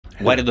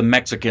Why did the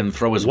Mexican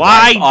throw his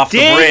wife off the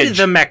bridge? Why did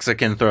the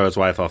Mexican throw his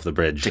wife off the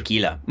bridge?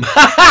 Tequila.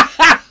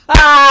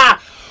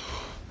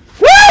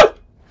 Woo!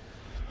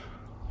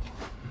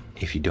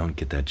 If you don't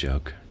get that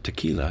joke,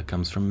 tequila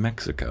comes from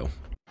Mexico.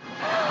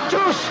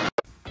 Juice!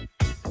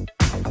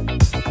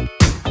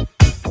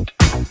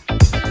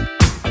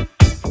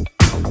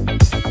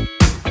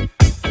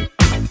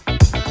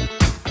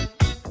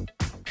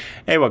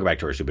 Hey, welcome back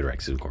to our Stupid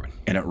Rex. This is Corbin.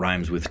 And it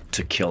rhymes with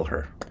to kill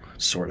her.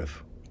 Sort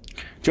of.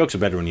 Jokes are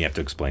better when you have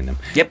to explain them.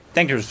 Yep.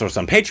 Thank you for us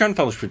on Patreon.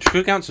 Follow us for Twitter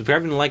account.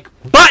 Subscribe and like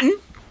button.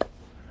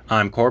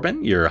 I'm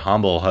Corbin, your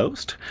humble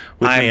host.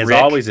 With me, as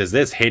always, is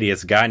this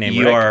hideous guy named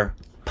Rick. Your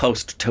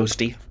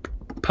post-toasty.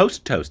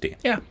 Post-toasty.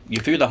 Yeah.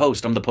 If you're the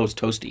host, I'm the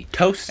post-toasty.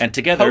 Toast. And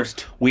together,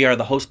 we are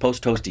the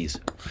host-post-toasties.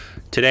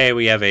 Today,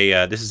 we have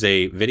a, this is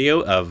a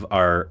video of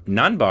our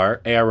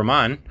non-bar,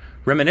 Rahman,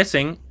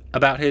 reminiscing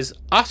about his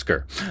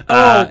Oscar.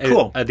 Oh,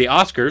 cool. The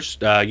Oscars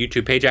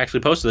YouTube page actually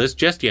posted this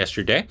just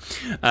yesterday.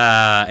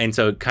 And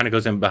so it kind of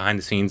goes in behind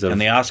the scenes of... And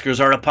the Oscars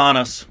are upon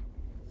us.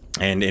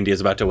 And India's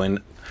about to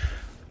win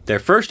their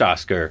first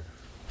Oscar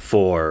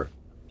for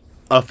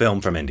a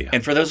film from India.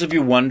 And for those of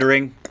you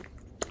wondering,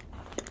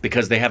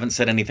 because they haven't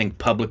said anything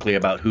publicly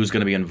about who's going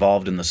to be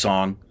involved in the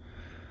song,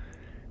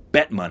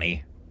 bet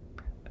money,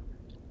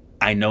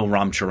 I know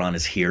Ram Charan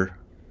is here.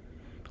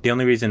 The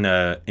only reason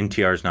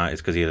NTR's not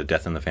is because he had a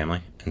death in the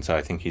family, and so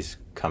I think he's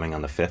coming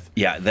on the 5th.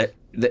 Yeah,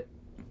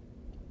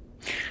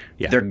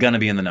 they're gonna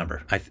be in the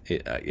number.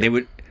 They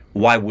would.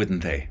 Why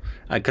wouldn't they?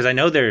 Because I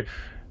know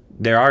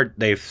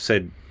they've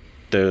said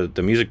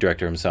the music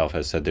director himself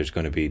has said there's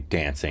going to be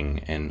dancing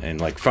and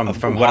like from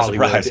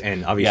Hollywood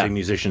and obviously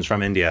musicians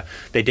from India.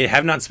 They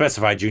have not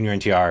specified Junior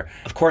NTR.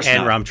 Of course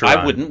and not. Ram Charan.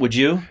 I wouldn't. Would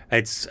you?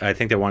 I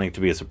think they're wanting it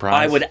to be a surprise.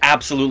 I would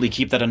absolutely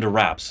keep that under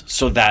wraps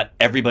so that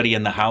everybody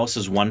in the house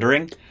is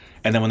wondering.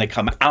 And then when they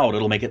come out,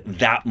 it'll make it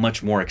that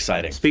much more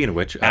exciting. Speaking of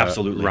which,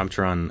 absolutely, Ram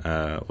Charan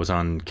was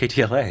on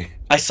KTLA.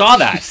 I saw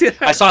that.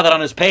 I saw that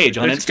on his page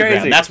on Instagram.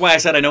 Crazy. That's why I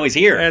said I know he's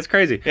here. That's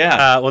crazy.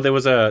 Yeah. Well, there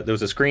was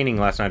a screening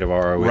last night of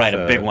Aura with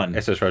a big one.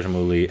 SS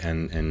Rajamouli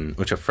and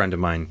which a friend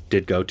of mine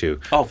did go to.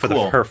 Oh, for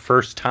cool. her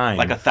first time,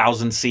 like a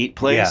 1,000-seat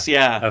place.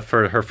 Yeah.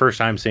 For her first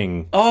time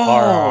seeing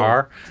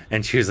RR,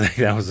 and she was like,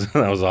 "That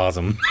was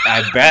awesome."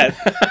 I bet.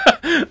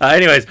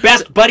 Anyways,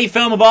 best buddy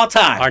film of all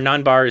time. Our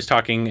non-bar is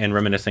talking and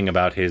reminiscing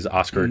about his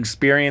Oscar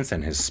experience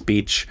and his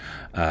speech,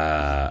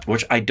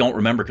 which I don't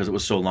remember because it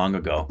was so long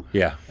ago.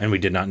 Yeah, and we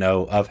did not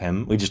know of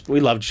him. We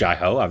loved Jai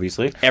Ho,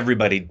 obviously.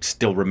 Everybody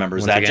still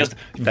remembers that.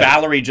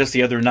 Valerie just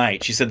the other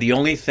night, she said the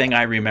only thing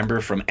I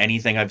remember from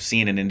anything I've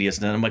seen in India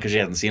cinema, because she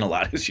hasn't seen a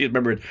lot, is I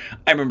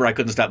remember I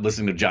couldn't stop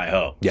lining to Jai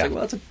Ho. Yeah, like,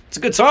 well, it's a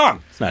good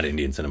song. It's not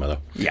Indian cinema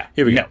though. Yeah,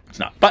 here we go. No, it's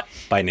not. But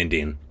by an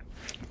Indian.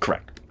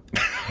 Correct.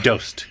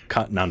 Dosed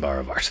non-bar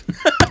of ours.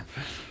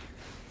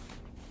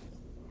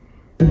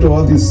 To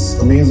all these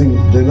amazing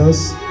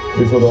dinners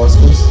before the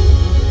Oscars,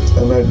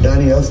 I met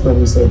Danny Elfman,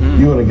 who said,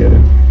 "You want to get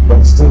it,"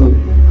 but still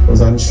was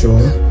unsure,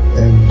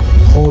 and the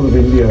whole of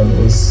India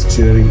was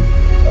cheering.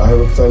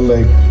 I felt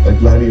like a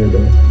gladiator.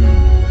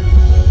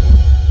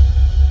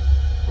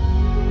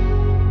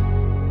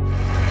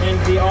 And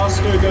the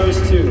Oscar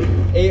goes to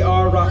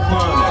A.R.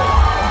 Rahman.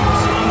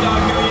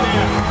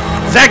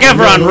 Zac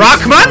Efron,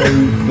 Rahman?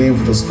 I named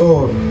for the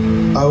score.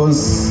 I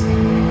was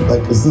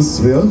like, is this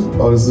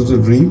real or is it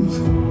a dream?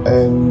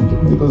 And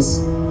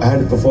because I had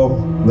to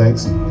perform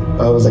next,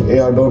 I was like,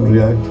 AR, don't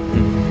react.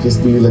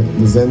 Just be like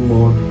the Zen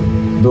mode.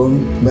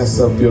 Don't mess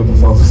up your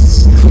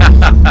performance.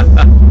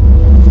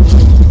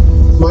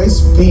 My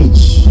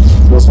speech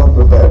was not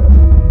prepared.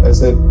 I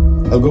said,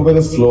 I'll go by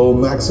the flow.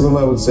 Maximum,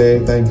 I would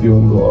say thank you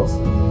and go off.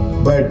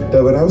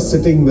 But when I was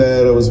sitting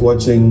there, I was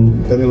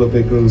watching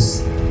Penelope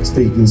Cruz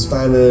speak in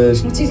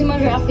Spanish. Muchísimas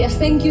gracias.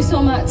 Thank you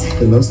so much.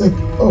 And I was like,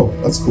 oh,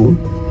 that's cool.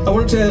 I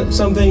want to say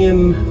something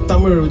in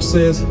Tamil which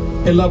says,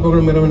 Ella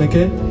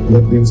Programmeravanake.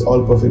 That means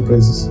all perfect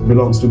praises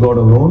belongs to God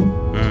alone.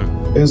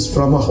 Is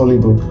from a holy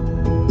book.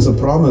 It's a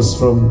promise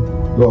from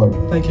God.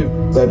 Thank you.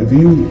 That if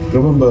you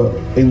remember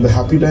in the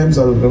happy times,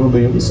 I'll remember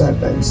you in the sad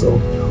times. So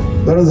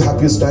that was the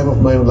happiest time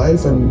of my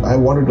life, and I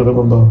wanted to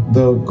remember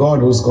the God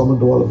who's common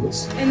to all of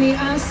us. And the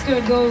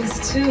Oscar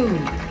goes to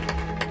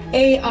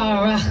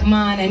A.R.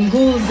 Rahman and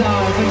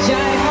Gulzar for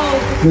Jai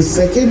Ho. The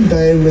second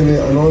time when they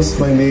announced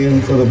my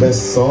name for the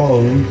best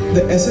song,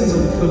 the essence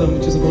of the film,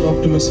 which is about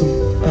optimism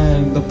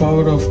and the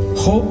power of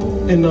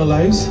hope in our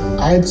lives.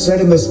 I had said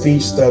in the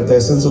speech that the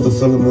essence of the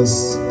film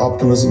is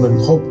optimism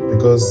and hope,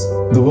 because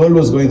the world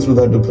was going through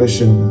that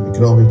depression,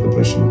 economic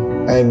depression,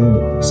 and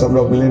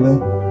Slumdog Millionaire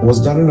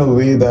was done in a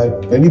way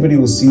that anybody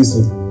who sees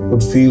it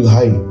would feel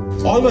high.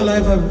 All my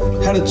life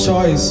I've had a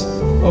choice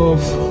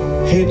of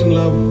hate and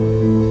love.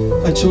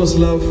 I chose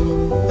love,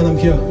 and I'm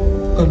here.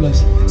 God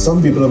bless.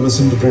 Some people have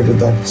misinterpreted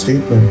that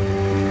statement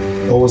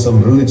over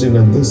some religion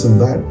and this and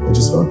that, which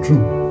is not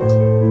true.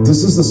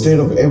 This is the state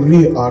of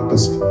every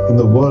artist in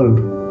the world,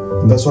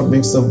 and that's what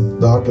makes them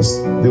the artists.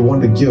 They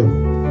want to give,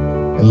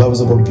 and love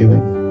is about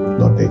giving,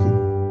 not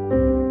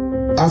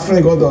taking. After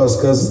I got the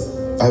Oscars,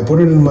 I put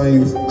it in my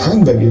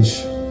hand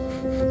baggage.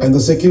 And the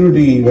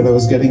security, when I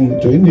was getting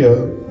to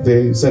India,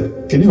 they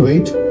said, "Can you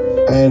wait?"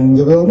 And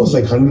there were almost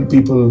like 100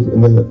 people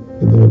in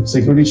the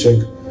security check.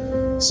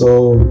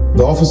 So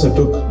the officer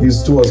took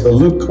these two. I was like,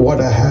 "Look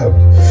what I have,"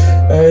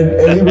 and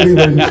everybody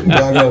went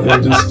gaga.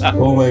 They just,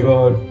 "Oh my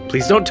god!"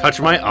 Please don't touch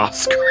my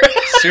Oscar.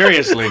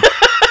 Seriously,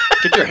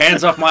 get your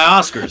hands off my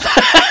Oscars.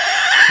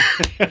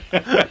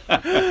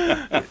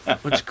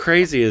 What's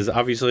crazy is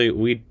obviously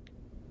we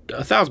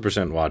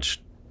 1,000%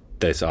 watched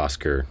this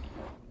Oscar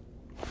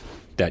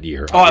that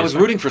year. Oh, I was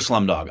rooting for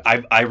Slumdog.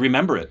 I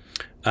remember it.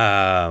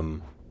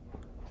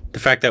 The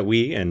fact that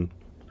we and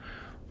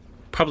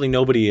probably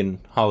nobody in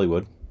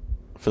Hollywood,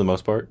 for the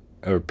most part,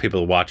 or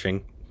people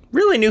watching,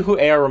 really knew who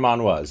A.R.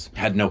 Rahman was.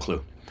 Had no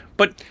clue.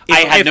 But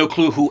I had no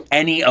clue who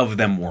any of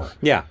them were.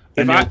 Yeah.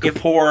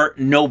 Kapoor,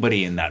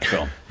 nobody in that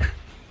film.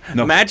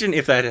 No. Imagine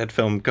if that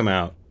film come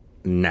out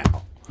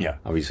now. Yeah.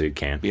 Obviously it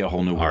can't. Be a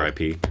whole new world.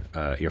 R.I.P.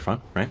 You're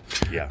fun, right?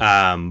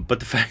 Yeah. But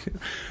the fact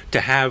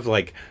to have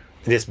like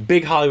this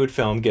big Hollywood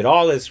film get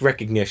all this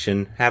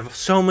recognition, have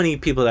so many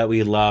people that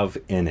we love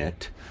in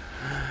it,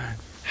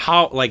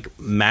 how like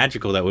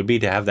magical that would be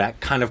to have that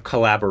kind of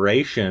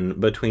collaboration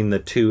between the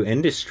two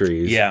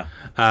industries. Yeah.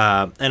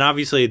 And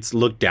obviously it's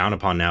looked down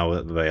upon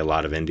now by a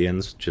lot of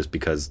Indians just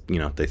because, you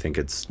know, they think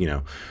it's, you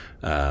know,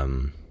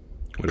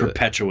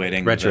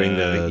 perpetuating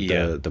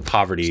the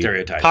poverty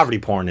stereotypes. Poverty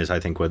porn is, I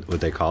think, what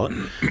they call it.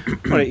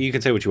 But you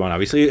can say what you want.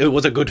 Obviously, it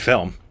was a good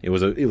film. It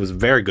was a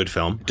very good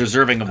film,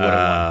 deserving of what it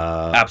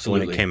won.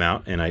 Absolutely, when it came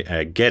out, and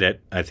I get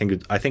it. I think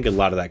a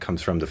lot of that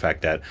comes from the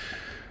fact that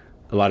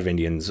a lot of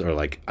Indians are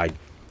like,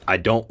 I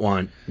don't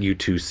want you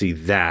to see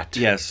that.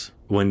 Yes.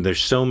 When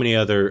there's so many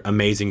other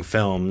amazing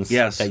films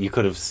yes. that you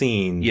could have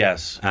seen.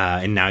 Yes.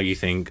 And now you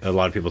think, a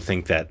lot of people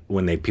think that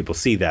when people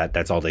see that,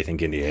 that's all they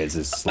think India is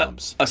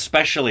slums.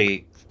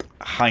 Especially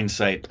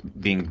hindsight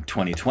being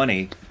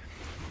 2020,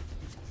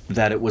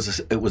 that it was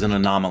an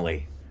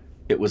anomaly.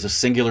 It was a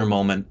singular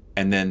moment,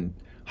 and then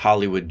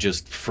Hollywood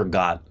just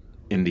forgot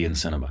Indian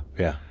cinema.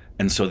 Yeah.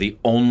 And so the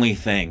only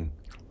thing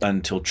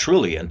until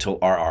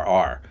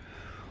RRR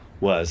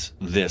was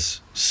this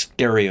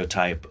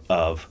stereotype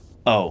of,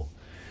 oh,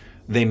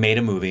 they made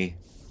a movie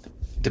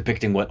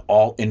depicting what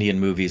all Indian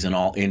movies and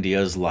all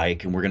India is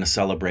like, and we're going to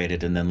celebrate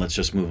it, and then let's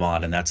just move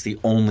on. And that's the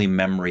only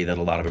memory that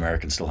a lot of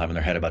Americans still have in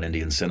their head about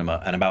Indian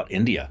cinema and about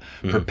India,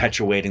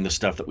 perpetuating the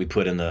stuff that we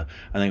put in I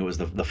think it was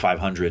the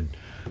 500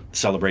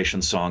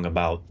 celebration song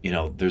about, you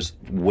know, there's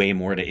way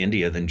more to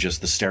India than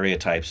just the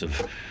stereotypes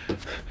of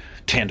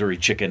tandoori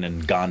chicken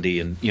and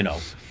Gandhi and, you know,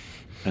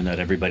 and that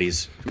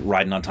everybody's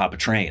riding on top of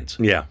trains.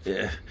 Yeah.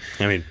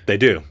 I mean, they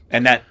do.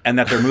 And that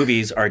their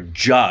movies are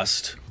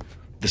just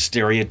the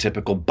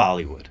stereotypical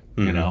Bollywood,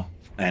 you know?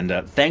 And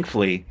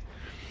thankfully,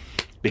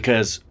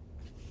 because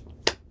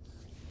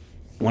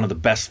one of the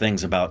best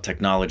things about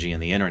technology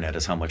and the internet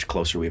is how much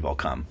closer we've all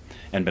come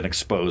and been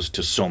exposed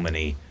to so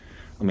many.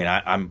 I mean,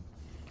 I'm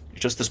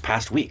just this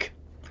past week,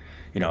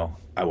 you know,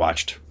 I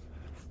watched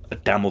a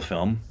Tamil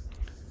film,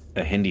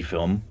 a Hindi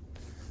film,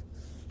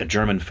 a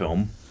German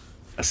film,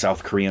 a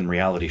South Korean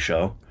reality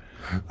show.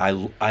 I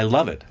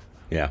love it.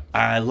 Yeah.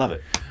 I love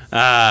it.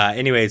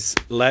 Anyways,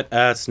 let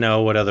us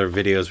know what other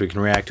videos we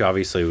can react to.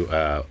 Obviously,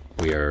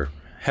 we are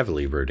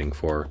heavily rooting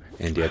for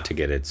India to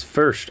get its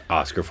first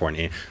Oscar for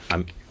an.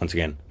 Once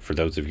again, for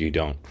those of you who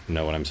don't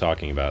know what I'm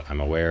talking about, I'm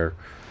aware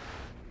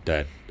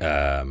that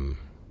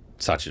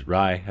Satyajit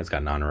Ray has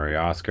got an honorary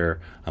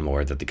Oscar. I'm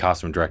aware that the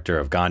costume director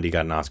of Gandhi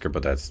got an Oscar,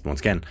 but that's, once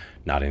again,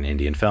 not an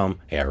Indian film.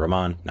 A.R.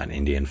 Rahman, not an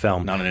Indian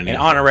film. Not an Indian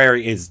film.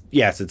 Honorary is,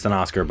 yes, it's an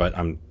Oscar, but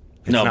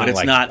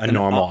it's not a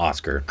normal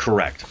Oscar.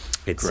 Correct.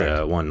 It's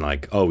one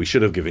like, oh, we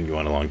should have given you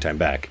one a long time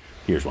back.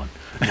 Here's one.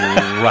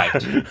 Right.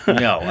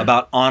 No,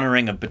 about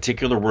honoring a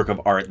particular work of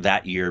art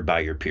that year by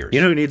your peers.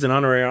 You know who needs an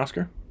honorary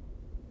Oscar?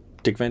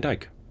 Dick Van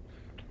Dyke.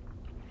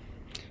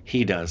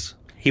 He does.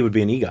 He would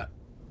be an EGOT.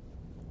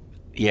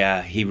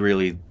 Yeah, he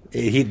really...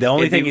 The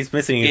only thing he's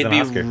missing is an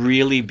Oscar. It'd be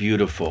really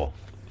beautiful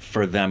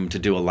for them to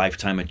do a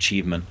Lifetime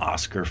Achievement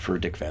Oscar for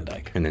Dick Van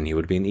Dyke. And then he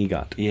would be an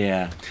EGOT.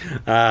 Yeah.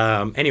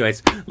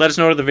 Anyways, let us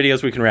know what other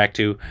videos we can react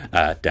to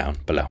down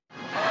below.